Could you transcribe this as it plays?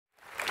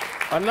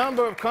A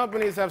number of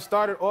companies have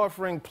started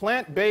offering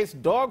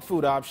plant-based dog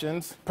food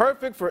options,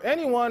 perfect for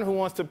anyone who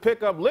wants to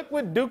pick up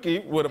liquid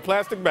dookie with a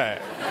plastic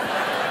bag.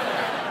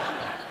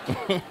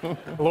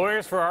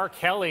 Lawyers for R.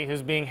 Kelly,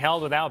 who's being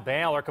held without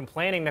bail, are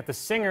complaining that the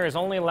singer is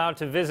only allowed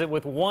to visit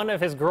with one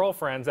of his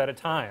girlfriends at a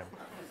time.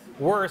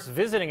 Worse,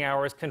 visiting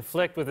hours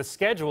conflict with the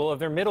schedule of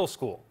their middle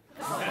school.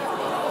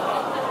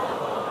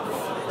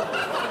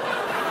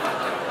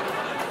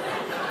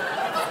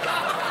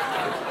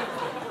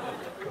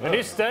 A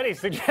new study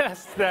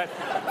suggests that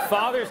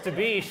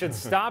fathers-to-be should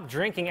stop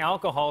drinking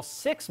alcohol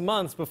 6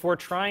 months before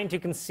trying to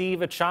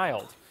conceive a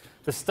child.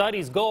 The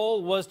study's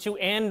goal was to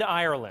end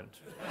Ireland.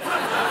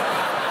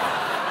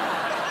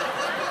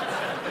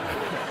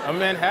 A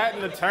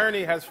Manhattan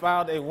attorney has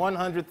filed a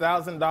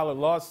 $100,000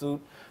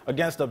 lawsuit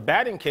against a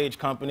batting cage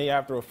company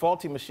after a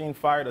faulty machine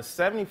fired a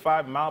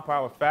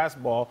 75-mile-per-hour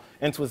fastball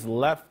into his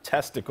left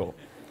testicle.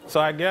 So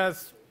I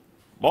guess,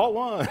 ball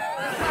one.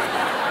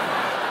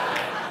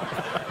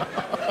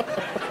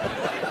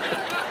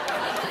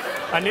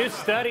 A new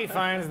study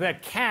finds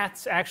that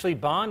cats actually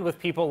bond with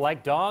people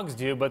like dogs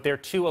do, but they're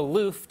too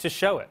aloof to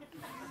show it.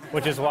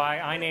 Which is why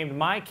I named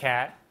my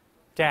cat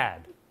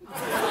Dad.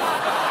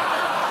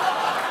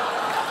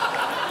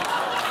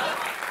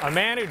 A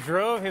man who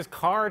drove his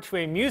car to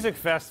a music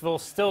festival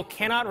still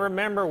cannot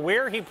remember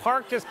where he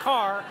parked his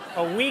car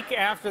a week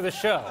after the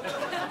show.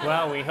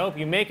 Well, we hope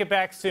you make it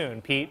back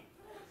soon, Pete.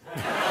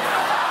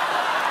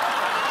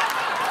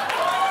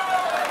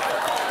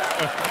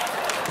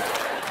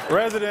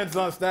 Residents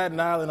on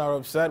Staten Island are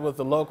upset with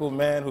the local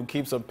man who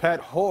keeps a pet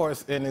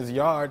horse in his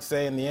yard,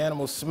 saying the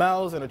animal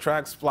smells and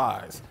attracts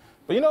flies.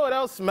 But you know what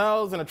else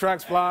smells and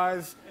attracts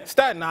flies?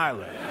 Staten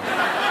Island.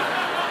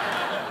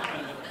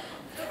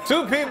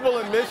 Two people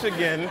in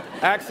Michigan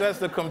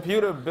accessed a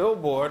computer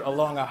billboard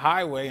along a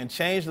highway and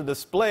changed the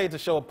display to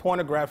show a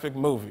pornographic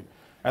movie.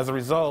 As a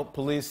result,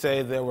 police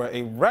say there were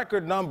a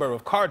record number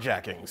of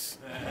carjackings.